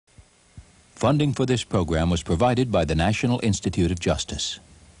Funding for this program was provided by the National Institute of Justice.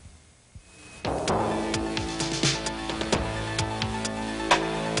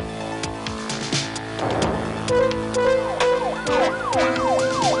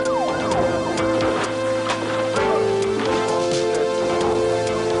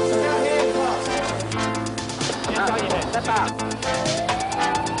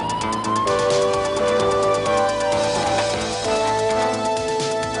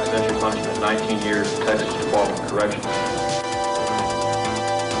 That's your punishment, 19 years in Texas Department of Corrections.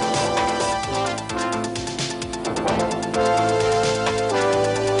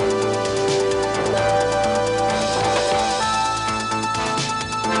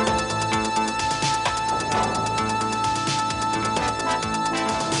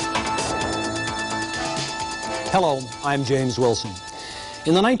 Hello, I'm James Wilson.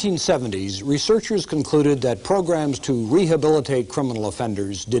 In the 1970s, researchers concluded that programs to rehabilitate criminal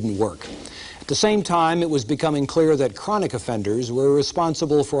offenders didn't work. At the same time, it was becoming clear that chronic offenders were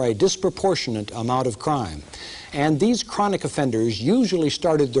responsible for a disproportionate amount of crime. And these chronic offenders usually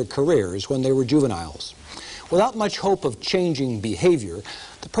started their careers when they were juveniles. Without much hope of changing behavior,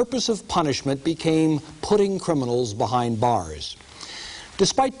 the purpose of punishment became putting criminals behind bars.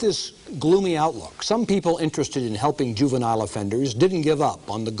 Despite this gloomy outlook, some people interested in helping juvenile offenders didn't give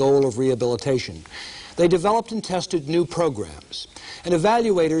up on the goal of rehabilitation. They developed and tested new programs, and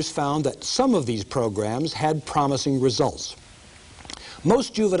evaluators found that some of these programs had promising results.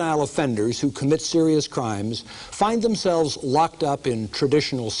 Most juvenile offenders who commit serious crimes find themselves locked up in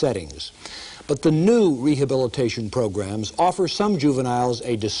traditional settings. But the new rehabilitation programs offer some juveniles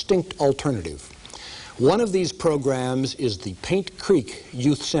a distinct alternative. One of these programs is the Paint Creek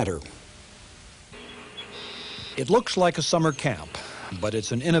Youth Center. It looks like a summer camp, but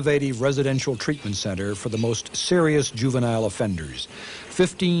it's an innovative residential treatment center for the most serious juvenile offenders,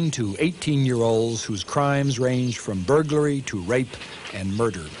 15 to 18-year-olds whose crimes range from burglary to rape and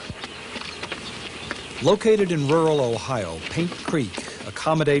murder. Located in rural Ohio, Paint Creek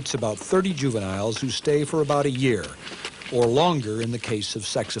accommodates about 30 juveniles who stay for about a year, or longer in the case of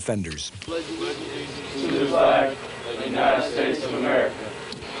sex offenders. To the flag of the United States of America.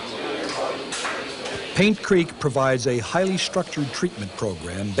 Paint Creek provides a highly structured treatment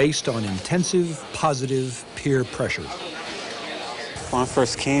program based on intensive, positive peer pressure. When I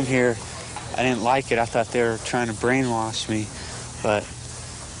first came here, I didn't like it. I thought they were trying to brainwash me. But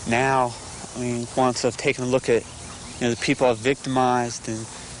now, I mean, once I've taken a look at, the people I've victimized and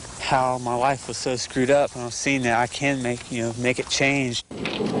how my life was so screwed up, and I've seen that I can make it change.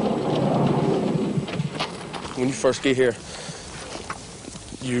 When you first get here,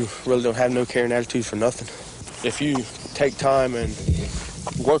 you really don't have no caring attitude for nothing. If you take time and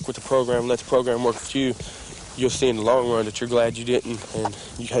work with the program, let the program work with you, you'll see in the long run that you're glad you didn't and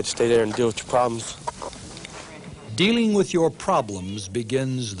you had to stay there and deal with your problems. Dealing with your problems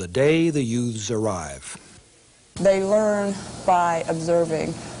begins the day the youths arrive. They learn by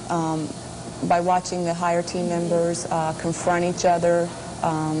observing, by watching the higher team members confront each other,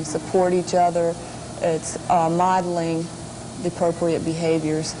 support each other. It's modeling the appropriate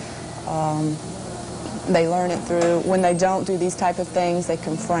behaviors. They learn it through, when they don't do these type of things, they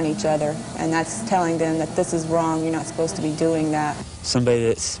confront each other, and that's telling them that this is wrong, you're not supposed to be doing that. Somebody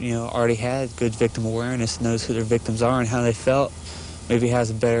that's, already had good victim awareness, knows who their victims are and how they felt, maybe has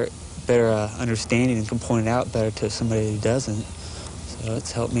a better understanding and can point it out better to somebody who doesn't. So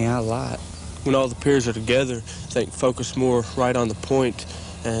it's helped me out a lot. When all the peers are together, they can focus more right on the point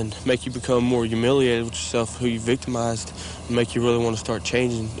and make you become more humiliated with yourself, who you victimized, and make you really want to start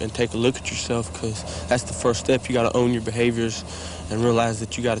changing and take a look at yourself, because that's the first step. You got to own your behaviors and realize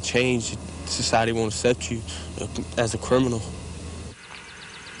that you got to change. Society won't accept you as a criminal.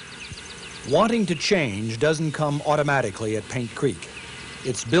 Wanting to change doesn't come automatically at Paint Creek.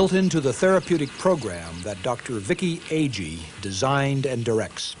 It's built into the therapeutic program that Dr. Vicki Agee designed and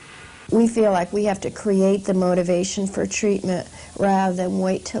directs. We feel like we have to create the motivation for treatment rather than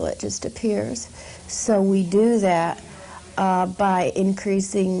wait till it just appears. So we do that by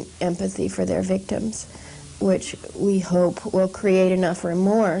increasing empathy for their victims, which we hope will create enough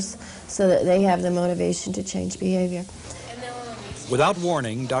remorse so that they have the motivation to change behavior. Without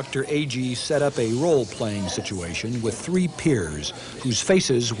warning, Dr. Agee set up a role-playing situation with 3 peers whose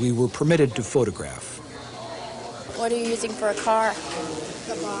faces we were permitted to photograph. What are you using for a car?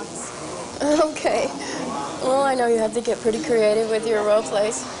 The box. Okay. Well, I know you have to get pretty creative with your role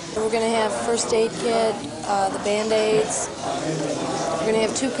plays. We're going to have first aid kit, the Band-Aids. We're going to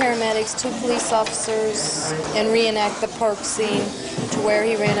have 2 paramedics, 2 police officers, and reenact the park scene to where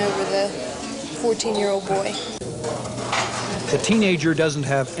he ran over the 14-year-old boy. The teenager doesn't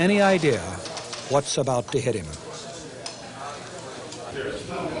have any idea what's about to hit him.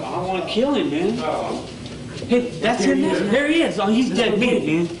 I don't want to kill him, man. Hey, that's him there. There he is. Oh, he's dead meat,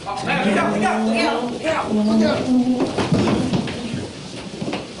 man.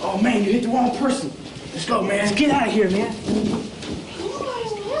 Oh, man, you hit the wrong person. Let's go, man. Let's get out of here, man.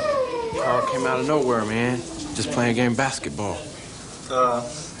 Carl came out of nowhere, man. Just playing a game of basketball.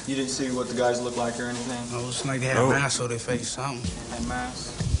 You didn't see what the guys look like or anything? Oh, it's like they had masks so they face something. Had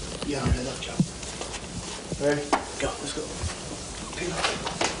masks? Yeah, I'm up, Joe. Ready? Go, let's go.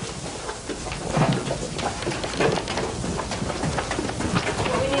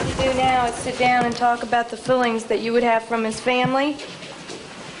 What we need to do now is sit down and talk about the feelings that you would have from his family.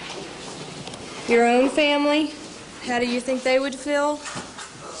 Your own family. How do you think they would feel?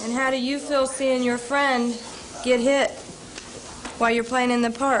 And how do you feel seeing your friend get hit while you're playing in the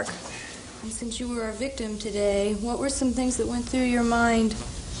park? And since you were a victim today, what were some things that went through your mind?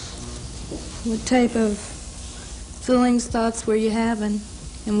 What type of feelings, thoughts were you having?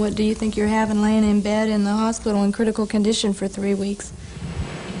 And what do you think you're having laying in bed in the hospital in critical condition for 3 weeks?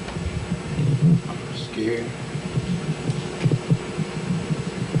 I'm scared.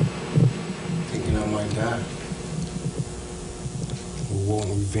 Thinking I might die.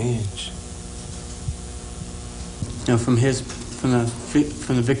 Wanting revenge. You know, from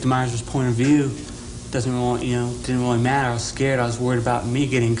the victimizer's point of view, didn't really matter. I was scared. I was worried about me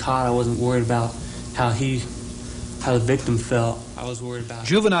getting caught. I wasn't worried about how the victim felt. I was worried about.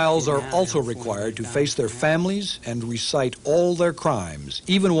 Juveniles are also required to face their families and recite all their crimes,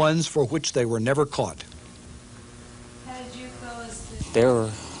 even ones for which they were never caught. How did you feel as They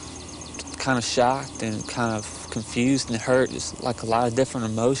were kind of shocked and kind of confused and hurt, just like a lot of different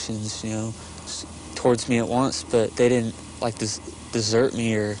emotions, towards me at once, but they didn't like desert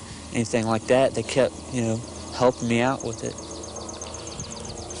me or anything like that. They kept, helping me out with it.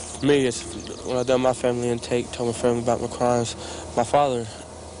 For me, it's when I done my family intake, told my family about my crimes. My father,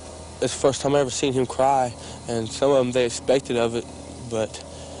 it's the first time I ever seen him cry, and some of them they expected of it, but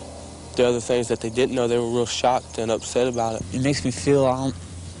the other things that they didn't know, they were real shocked and upset about it. It makes me feel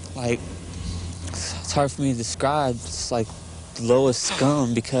like it's hard for me to describe. It's like the lowest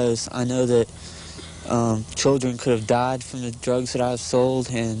scum, because I know that children could have died from the drugs that I've sold,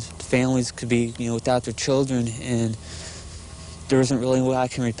 and families could be, without their children, and there isn't really a way I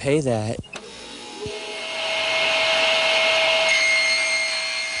can repay that.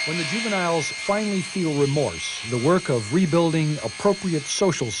 When the juveniles finally feel remorse, the work of rebuilding appropriate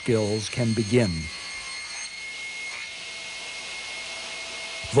social skills can begin.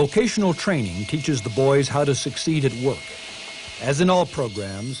 Vocational training teaches the boys how to succeed at work. As in all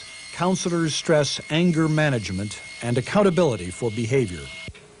programs, counselors stress anger management and accountability for behavior.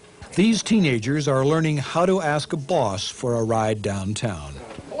 These teenagers are learning how to ask a boss for a ride downtown.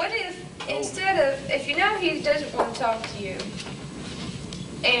 What if, instead of, if you know he doesn't want to talk to you,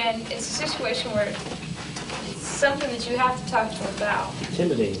 and it's a situation where it's something that you have to talk to him about.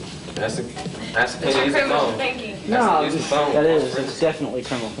 Intimidating. That's criminal thinking. No, it's definitely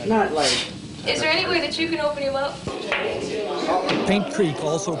criminal thinking. Not like... Is there any way that you can open him up? Paint Creek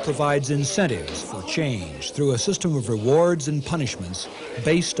also provides incentives for change through a system of rewards and punishments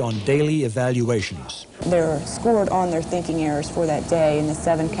based on daily evaluations. They're scored on their thinking errors for that day in the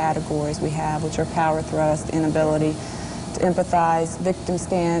 7 categories we have, which are power thrust, inability to empathize, victim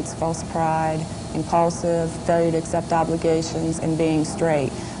stance, false pride, impulsive, failure to accept obligations, and being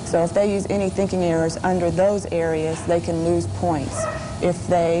straight. So if they use any thinking errors under those areas, they can lose points. If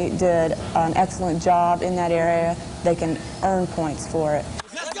they did an excellent job in that area, they can earn points for it.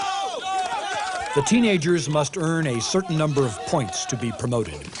 The teenagers must earn a certain number of points to be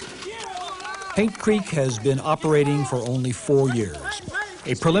promoted. Paint Creek has been operating for only 4 years.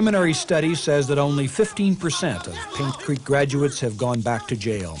 A preliminary study says that only 15% of Paint Creek graduates have gone back to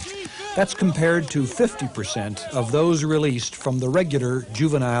jail. That's compared to 50% of those released from the regular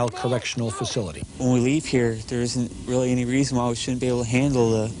juvenile correctional facility. When we leave here, there isn't really any reason why we shouldn't be able to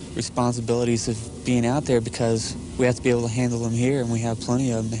handle the responsibilities of being out there, because we have to be able to handle them here, and we have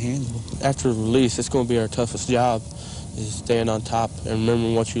plenty of them to handle. After release, it's going to be our toughest job, is staying on top and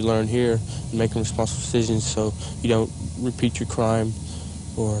remembering what you learned here and making responsible decisions so you don't repeat your crime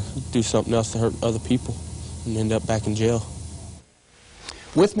or do something else to hurt other people and end up back in jail.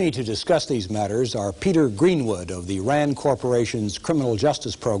 With me to discuss these matters are Peter Greenwood of the RAND Corporation's Criminal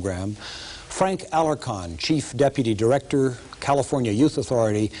Justice Program, Frank Alarcon, Chief Deputy Director, California Youth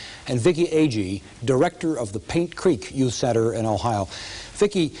Authority, and Vicki Agee, Director of the Paint Creek Youth Center in Ohio.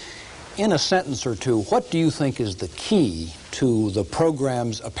 Vicki, in a sentence or two, what do you think is the key to the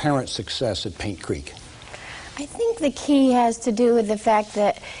program's apparent success at Paint Creek? I think the key has to do with the fact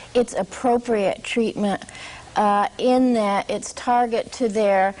that it's appropriate treatment in that it's targeted to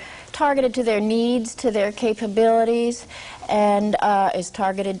their needs, to their capabilities, and is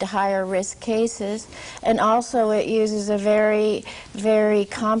targeted to higher risk cases. And also it uses a very, very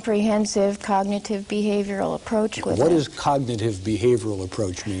comprehensive cognitive behavioral approach with it. What does cognitive behavioral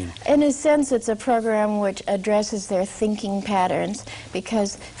approach mean? In a sense, it's a program which addresses their thinking patterns,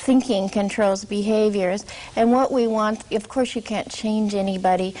 because thinking controls behaviors. And what we want, of course you can't change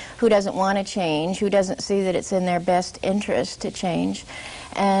anybody who doesn't want to change, who doesn't see that it's in their best interest to change.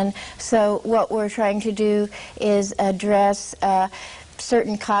 And so what we're trying to do is address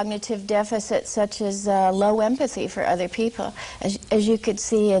certain cognitive deficits, such as low empathy for other people. As you could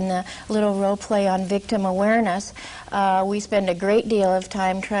see in the little role play on victim awareness, we spend a great deal of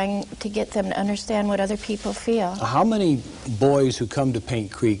time trying to get them to understand what other people feel. How many boys who come to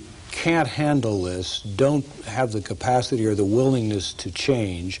Paint Creek can't handle this, don't have the capacity or the willingness to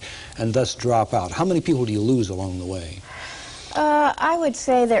change, and thus drop out? How many people do you lose along the way? I would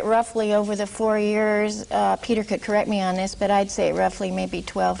say that roughly over the 4 years, Peter could correct me on this, but I'd say roughly maybe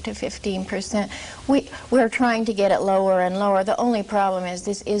 12 to 15%. We're trying to get it lower and lower. The only problem is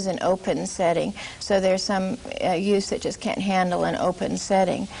this is an open setting, so there's some youth that just can't handle an open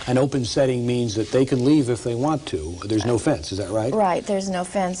setting. An open setting means that they can leave if they want to. There's no fence, is that right? Right, there's no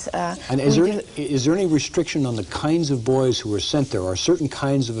fence. And is there any restriction on the kinds of boys who are sent there? Are certain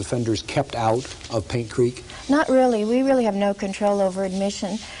kinds of offenders kept out of Paint Creek? Not really. We really have no control over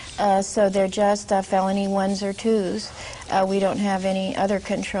admission, so they're just felony 1s or 2s. We don't have any other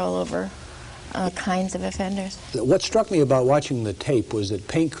control over kinds of offenders. What struck me about watching the tape was that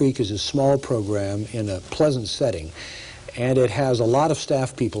Paint Creek is a small program in a pleasant setting, and it has a lot of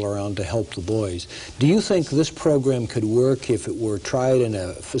staff people around to help the boys. Do you think this program could work if it were tried in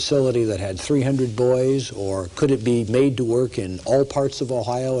a facility that had 300 boys, or could it be made to work in all parts of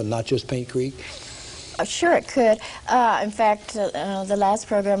Ohio and not just Paint Creek? Sure, it could. In fact, the last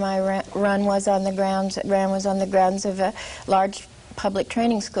program I ran was on the grounds of a large public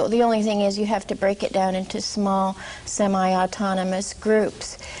training school. The only thing is you have to break it down into small, semi-autonomous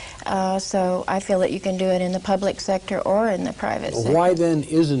groups. So I feel that you can do it in the public sector or in the private sector. Why then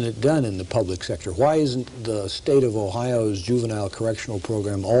isn't it done in the public sector? Why isn't the state of Ohio's juvenile correctional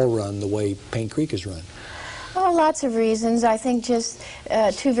program all run the way Paint Creek is run? Oh, lots of reasons. I think just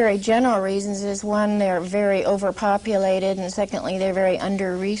two very general reasons is, one, they're very overpopulated, and secondly, they're very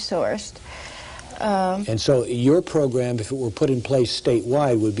under-resourced. And so your program, if it were put in place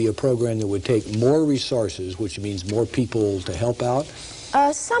statewide, would be a program that would take more resources, which means more people to help out?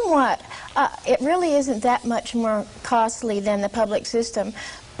 Somewhat. It really isn't that much more costly than the public system,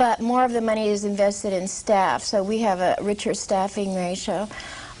 but more of the money is invested in staff, so we have a richer staffing ratio.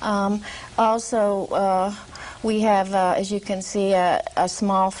 Also, we have, as you can see, a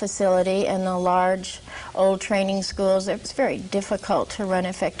small facility and the large old training schools. It's very difficult to run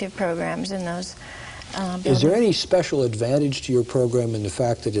effective programs in those buildings. Is there any special advantage to your program in the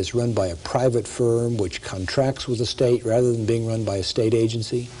fact that it's run by a private firm which contracts with the state rather than being run by a state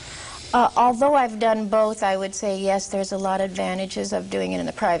agency? Although I've done both, I would say yes, there's a lot of advantages of doing it in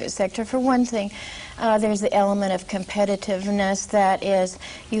the private sector. For one thing, there's the element of competitiveness. That is,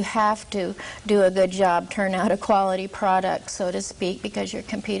 you have to do a good job, turn out a quality product, so to speak, because you're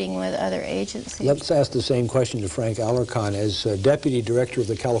competing with other agencies. Let's ask the same question to Frank Alarcon. As Deputy Director of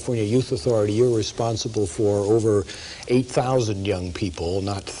the California Youth Authority, you're responsible for over 8,000 young people,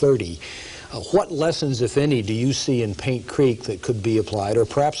 not 30. What lessons, if any, do you see in Paint Creek that could be applied, or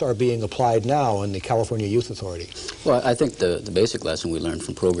perhaps are being applied now in the California Youth Authority? Well, I think the basic lesson we learned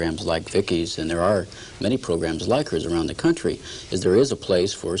from programs like Vicky's, and there are many programs like hers around the country, is there is a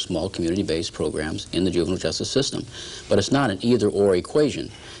place for small community-based programs in the juvenile justice system. But it's not an either-or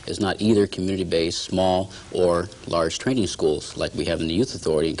equation. It's not either community-based, small, or large training schools like we have in the Youth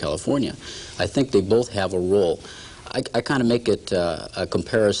Authority in California. I think they both have a role. I kind of make it a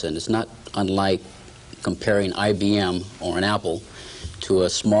comparison. It's not unlike comparing IBM or an Apple to a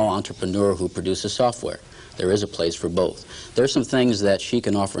small entrepreneur who produces software. There is a place for both. There are some things that she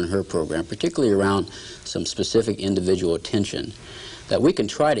can offer in her program, particularly around some specific individual attention, that we can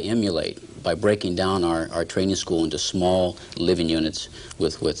try to emulate by breaking down our training school into small living units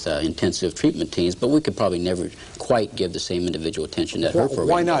with intensive treatment teams, but we could probably never quite give the same individual attention that her program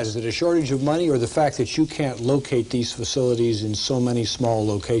Why not? does. Is it a shortage of money, or the fact that you can't locate these facilities in so many small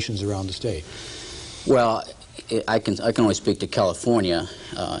locations around the state? Well, I can only speak to California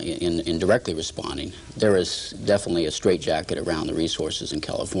in directly responding. There is definitely a straitjacket around the resources in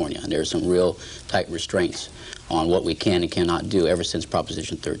California, and there are some real tight restraints on what we can and cannot do ever since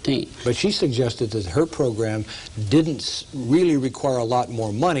Proposition 13. But she suggested that her program didn't really require a lot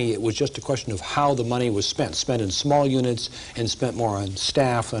more money. It was just a question of how the money was spent in small units and spent more on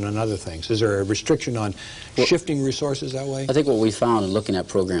staff than on other things. Is there a restriction on shifting resources that way? I think what we found in looking at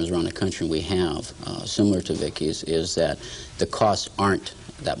programs around the country we have, similar to Vicky's, is that the costs aren't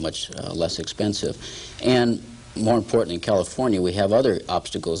that much less expensive. And more importantly, in California, we have other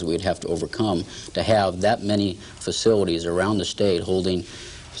obstacles we'd have to overcome to have that many facilities around the state holding,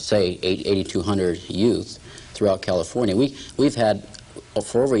 say, 8,200 youth throughout California. We've had,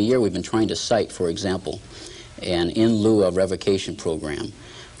 for over a year, we've been trying to cite, for example, an in lieu of revocation program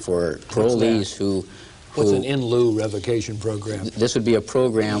for parolees who... What's an in lieu revocation program? This would be a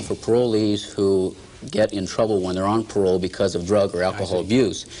program for parolees who get in trouble when they're on parole because of drug or alcohol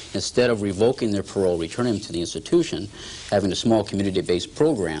abuse. Instead of revoking their parole, returning them to the institution, having a small community-based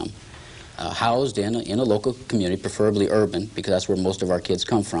program housed in a local community, preferably urban, because that's where most of our kids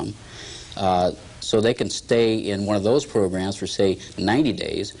come from, so they can stay in one of those programs for, say, 90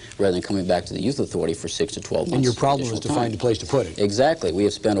 days, rather than coming back to the Youth Authority for 6 to 12 months. And your problem is to find a place to put it. Exactly. We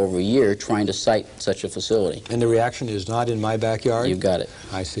have spent over a year trying to cite such a facility. And the reaction is not in my backyard? You've got it.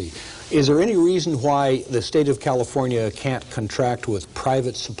 I see. Is there any reason why the state of California can't contract with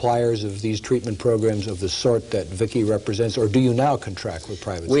private suppliers of these treatment programs of the sort that Vicky represents, or do you now contract with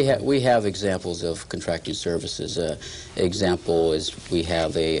private suppliers? We have examples of contracting services. Example is we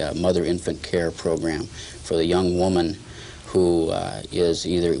have a mother-infant care program for the young woman who is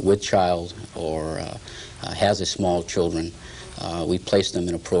either with child or has a small children. We place them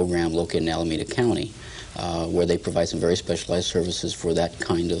in a program located in Alameda County, where they provide some very specialized services for that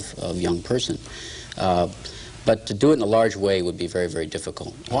kind of young person. But to do it in a large way would be very, very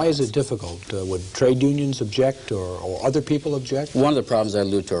difficult. Why is it difficult? Would trade unions object or other people object? One of the problems I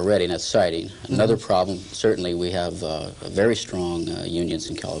alluded to already, and that's citing. Another problem, certainly we have very strong unions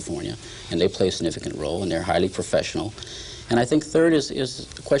in California, and they play a significant role, and they're highly professional. And I think third is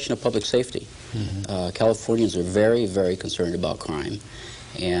the question of public safety. Californians are very, very concerned about crime.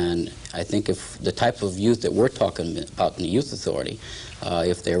 And I think if the type of youth that we're talking about in the Youth Authority,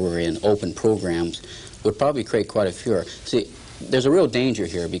 if they were in open programs, would probably create quite a furor. See, there's a real danger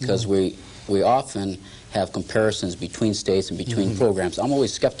here because we often have comparisons between states and between programs. I'm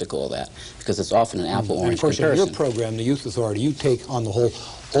always skeptical of that because it's often an apple-orange comparison. Of course, in your program, the Youth Authority, you take on the whole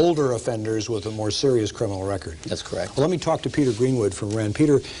older offenders with a more serious criminal record. That's correct. Well, let me talk to Peter Greenwood from Wren.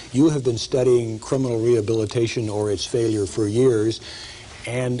 Peter, you have been studying criminal rehabilitation or its failure for years.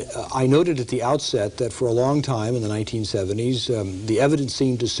 And I noted at the outset that for a long time in the 1970s, the evidence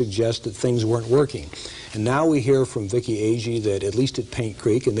seemed to suggest that things weren't working. And now we hear from Vicki Agee that at least at Paint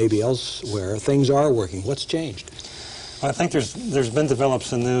Creek and maybe elsewhere, things are working. What's changed? I think there's been developed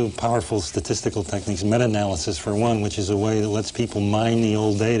some new powerful statistical techniques, meta-analysis for one, which is a way that lets people mine the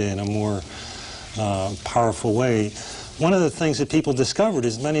old data in a more powerful way. One of the things that people discovered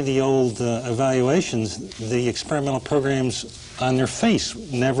is many of the old evaluations, the experimental programs on their face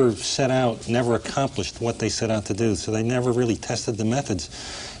never set out, never accomplished what they set out to do, so they never really tested the methods.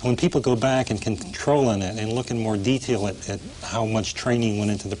 And when people go back and can control on it and look in more detail at how much training went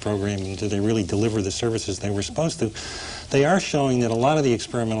into the program and did they really deliver the services they were supposed to, they are showing that a lot of the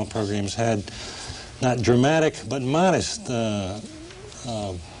experimental programs had not dramatic but modest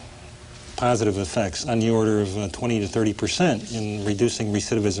positive effects on the order of 20 to 30% in reducing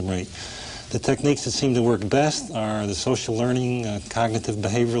recidivism rate. The techniques that seem to work best are the social learning, cognitive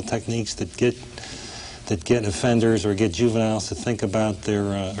behavioral techniques that get offenders or get juveniles to think about their,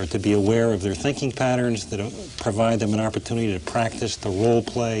 or to be aware of their thinking patterns, that provide them an opportunity to practice, to role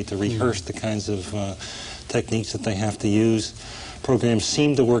play, to rehearse the kinds of techniques that they have to use. Programs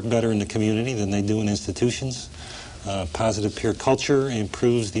seem to work better in the community than they do in institutions. Positive peer culture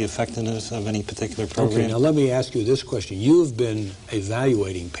improves the effectiveness of any particular program. Okay, now let me ask you this question. You've been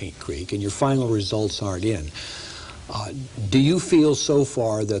evaluating Paint Creek, and your final results aren't in. Do you feel so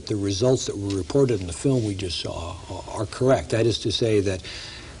far that the results that were reported in the film we just saw are correct? That is to say that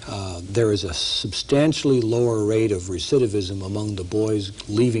there is a substantially lower rate of recidivism among the boys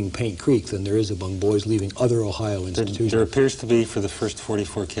leaving Paint Creek than there is among boys leaving other Ohio institutions. There appears to be for the first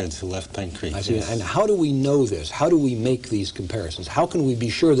 44 kids who left Paint Creek. I see. Yes. And how do we know this? How do we make these comparisons? How can we be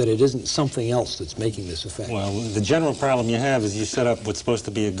sure that it isn't something else that's making this effect? Well, the general problem you have is you set up what's supposed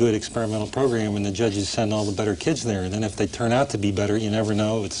to be a good experimental program and the judges send all the better kids there. And then if they turn out to be better, you never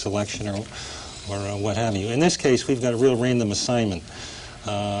know. It's selection or what have you. In this case, we've got a real random assignment.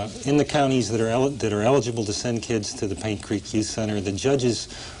 In the counties that are eligible to send kids to the Paint Creek Youth Center, the judges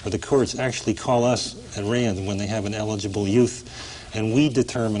or the courts actually call us at random when they have an eligible youth and we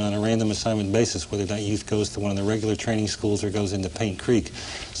determine on a random assignment basis whether that youth goes to one of the regular training schools or goes into Paint Creek.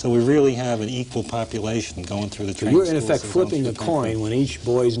 So we really have an equal population going through the training schools. You're in effect flipping a coin when each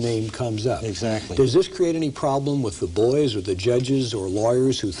boy's name comes up. Exactly. Does this create any problem with the boys or the judges or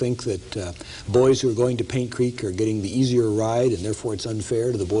lawyers who think that boys who are going to Paint Creek are getting the easier ride and therefore it's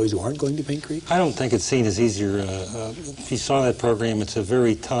unfair to the boys who aren't going to Paint Creek? I don't think it's seen as easier. If you saw that program, it's a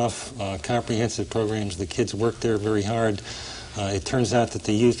very tough, comprehensive program. The kids work there very hard. It turns out that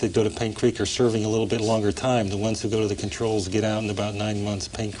the youth that go to Paint Creek are serving a little bit longer time. The ones who go to the controls get out in about 9 months.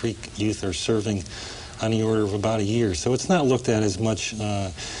 Paint Creek youth are serving on the order of about a year. So it's not looked at as much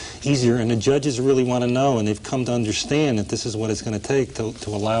easier, and the judges really want to know, and they've come to understand that this is what it's going to take to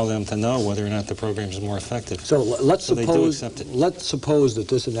allow them to know whether or not the program is more effective. So let's they do accept it. Let's suppose that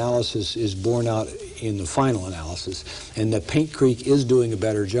this analysis is borne out in the final analysis and that Paint Creek is doing a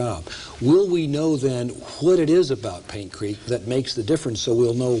better job. Will we know then what it is about Paint Creek that makes the difference so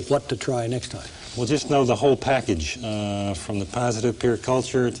we'll know what to try next time? We'll just know the whole package, from the positive peer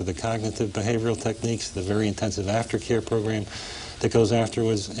culture to the cognitive behavioral techniques, the very intensive aftercare program that goes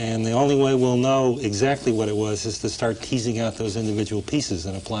afterwards. And the only way we'll know exactly what it was is to start teasing out those individual pieces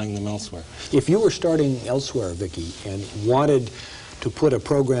and applying them elsewhere. If you were starting elsewhere, Vicki, and wanted to put a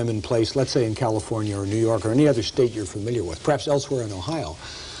program in place, let's say in California or New York or any other state you're familiar with, perhaps elsewhere in Ohio,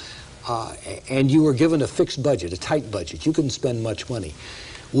 and you were given a fixed budget, a tight budget, you couldn't spend much money,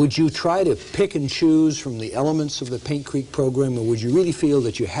 would you try to pick and choose from the elements of the Paint Creek program, or would you really feel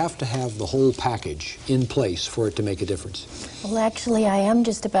that you have to have the whole package in place for it to make a difference? Well, actually, I am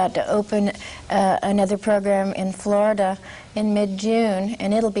just about to open another program in Florida in mid-June,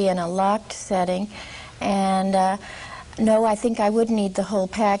 and it'll be in a locked setting. And no, I think I would need the whole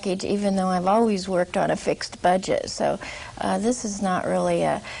package, even though I've always worked on a fixed budget. So this is not really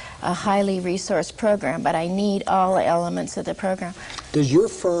a highly resourced program, but I need all the elements of the program. Does your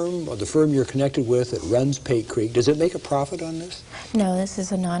firm, or the firm you're connected with that runs Paint Creek, does it make a profit on this? No, this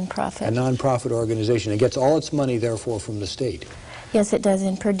is a nonprofit. A nonprofit organization. It gets all its money, therefore, from the state. Yes, it does,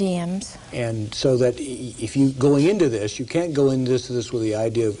 in per diems. And so that if you going into this, you can't go into this with the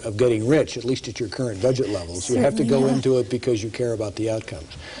idea of getting rich, at least at your current budget levels. Certainly, you have to go yeah. into it because you care about the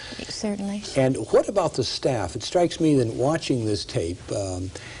outcomes. Certainly. And what about the staff? It strikes me that watching this tape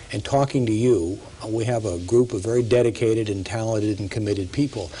and talking to you, we have a group of very dedicated and talented and committed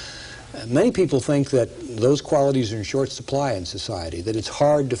people. Many people think that those qualities are in short supply in society, that it's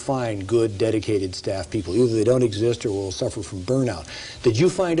hard to find good, dedicated staff people. Either they don't exist or will suffer from burnout. Did you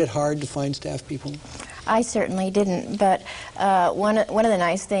find it hard to find staff people? I certainly didn't, but one of the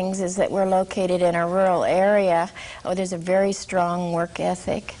nice things is that we're located in a rural area. There's a very strong work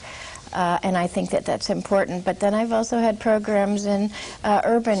ethic. And I think that that's important. But then I've also had programs in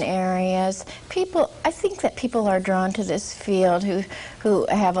urban areas. I think that people are drawn to this field who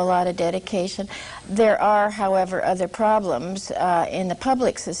have a lot of dedication. There are, however, other problems in the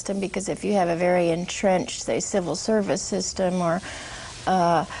public system, because if you have a very entrenched, say, civil service system or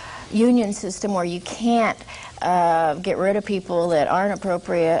union system where you can't get rid of people that aren't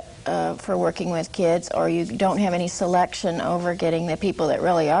appropriate for working with kids, or you don't have any selection over getting the people that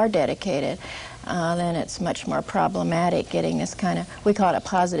really are dedicated, then it's much more problematic getting this kind of, we call it a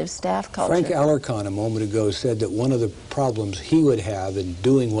positive staff culture. Frank Alarcon a moment ago said that one of the problems he would have in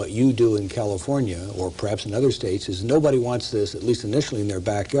doing what you do in California, or perhaps in other states, is nobody wants this, at least initially, in their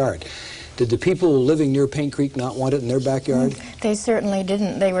backyard. Did the people living near Paint Creek not want it in their backyard? They certainly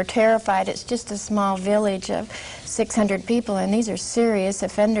didn't. They were terrified. It's just a small village of 600 people, and these are serious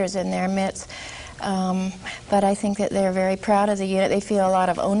offenders in their midst. But I think that they're very proud of the unit. They feel a lot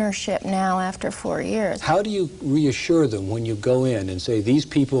of ownership now after 4 years. How do you reassure them when you go in and say, these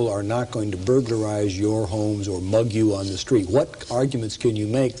people are not going to burglarize your homes or mug you on the street? What arguments can you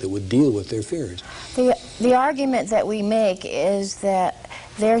make that would deal with their fears? The argument that we make is that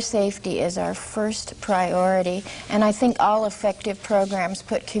their safety is our first priority, and I think all effective programs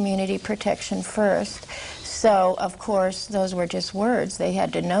put community protection first. So, of course, those were just words. They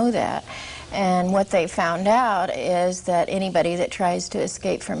had to know that. And what they found out is that anybody that tries to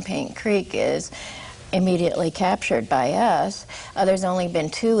escape from Paint Creek is immediately captured by us. There's only been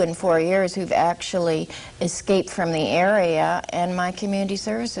 2 in 4 years who've actually escaped from the area, and my community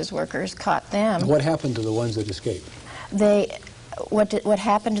services workers caught them. What happened to the ones that escaped? What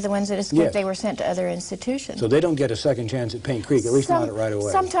happened to the ones that escaped? Yes. They were sent to other institutions. So they don't get a second chance at Paint Creek, at least not right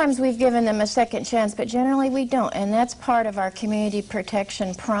away. Sometimes we've given them a second chance, but generally we don't, and that's part of our community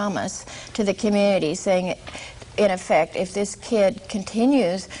protection promise to the community, saying in effect, if this kid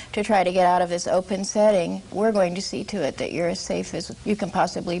continues to try to get out of this open setting, we're going to see to it that you're as safe as you can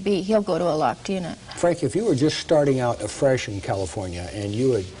possibly be. He'll go to a locked unit. Frank, if you were just starting out afresh in California and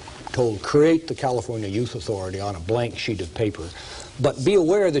you had told, create the California Youth Authority on a blank sheet of paper, but be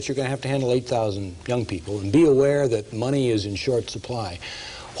aware that you're going to have 8,000 young people, and be aware that money is in short supply,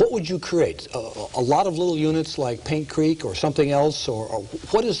 what would you create? A lot of little units like Paint Creek or something else? Or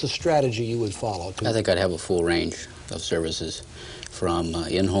what is the strategy you would follow? I think I'd have a full range of services, from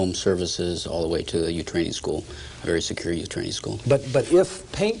in-home services all the way to a youth training school, a very secure youth training school. But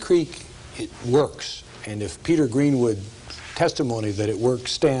if Paint Creek works, and if Peter Greenwood's testimony that it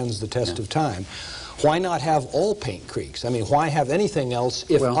works stands the test of time, why not have all Paint Creeks? I mean, why have anything else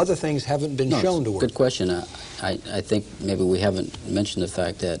if other things haven't been shown to work? Good question. I think maybe we haven't mentioned the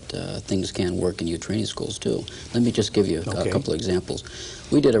fact that things can work in youth training schools too. Let me just give you a couple of examples.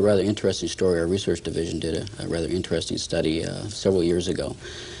 We did a rather interesting story, our research division did a rather interesting study several years ago,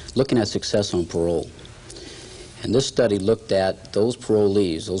 looking at success on parole. And this study looked at those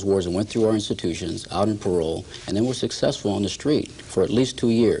parolees, those wards that went through our institutions, out in parole, and then were successful on the street for at least 2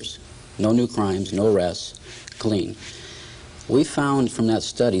 years. No new crimes, no arrests, clean. We found from that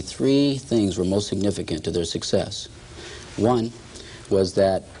study 3 things were most significant to their success. One was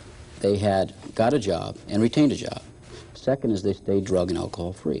that they had got a job and retained a job. Second is they stayed drug and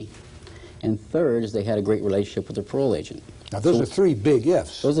alcohol free. And third is they had a great relationship with their parole agent. Now those are 3 big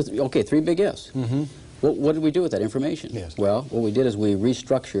ifs. Those are okay, 3 big ifs. Mm-hmm. What did we do with that information? Yes. Well, what we did is we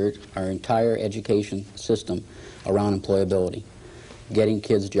restructured our entire education system around employability, getting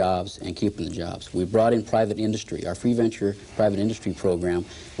kids jobs and keeping the jobs. We brought in private industry, our free venture private industry program,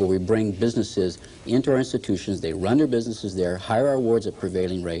 where we bring businesses into our institutions, they run their businesses there, hire our wards at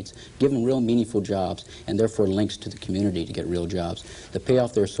prevailing rates, give them real meaningful jobs, and therefore links to the community to get real jobs. The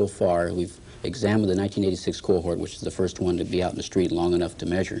payoff there so far, we've examined the 1986 cohort, which is the first one to be out in the street long enough to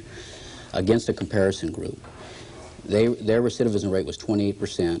measure, against a comparison group. Their recidivism rate was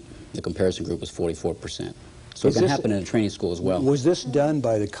 28%, the comparison group was 44%. So it can happen in a training school as well. Was this done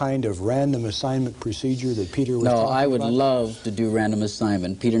by the kind of random assignment procedure that Peter was talking about? No, I would love to do random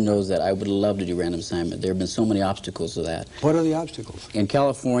assignment. Peter knows that. I would love to do random assignment. There have been so many obstacles to that. What are the obstacles? In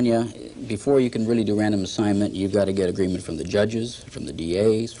California, before you can really do random assignment, you've got to get agreement from the judges, from the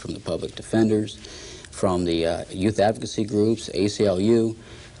DAs, from the public defenders, from the youth advocacy groups, ACLU.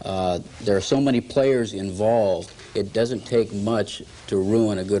 There are so many players involved, it doesn't take much to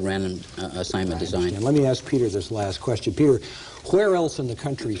ruin a good random assignment design. Let me ask Peter this last question. Peter, where else in the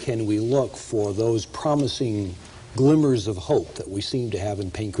country can we look for those promising glimmers of hope that we seem to have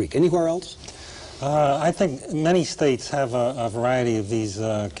in Paint Creek? Anywhere else? I think many states have a variety of these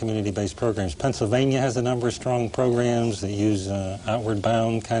community-based programs. Pennsylvania has a number of strong programs that use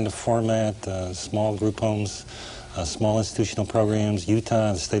outward-bound kind of format, small group homes, small institutional programs.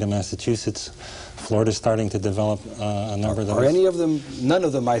 Utah, the state of Massachusetts, Florida's starting to develop a number of those. Are any of them, none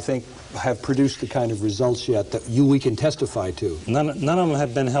of them, I think, have produced the kind of results yet that we can testify to? None of them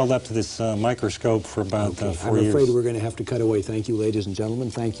have been held up to this microscope for about 4 years. I'm afraid we're going to have to cut away. Thank you, ladies and gentlemen.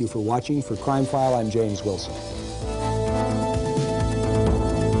 Thank you for watching. For Crime File, I'm James Wilson.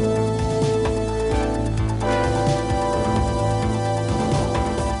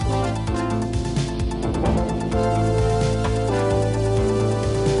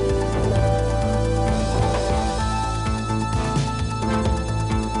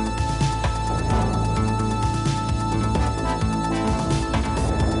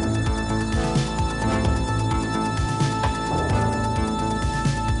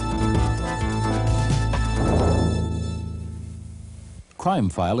 Crime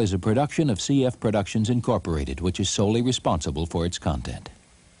File is a production of CF Productions Incorporated, which is solely responsible for its content.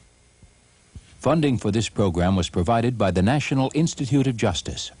 Funding for this program was provided by the National Institute of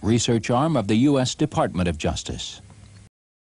Justice, research arm of the U.S. Department of Justice.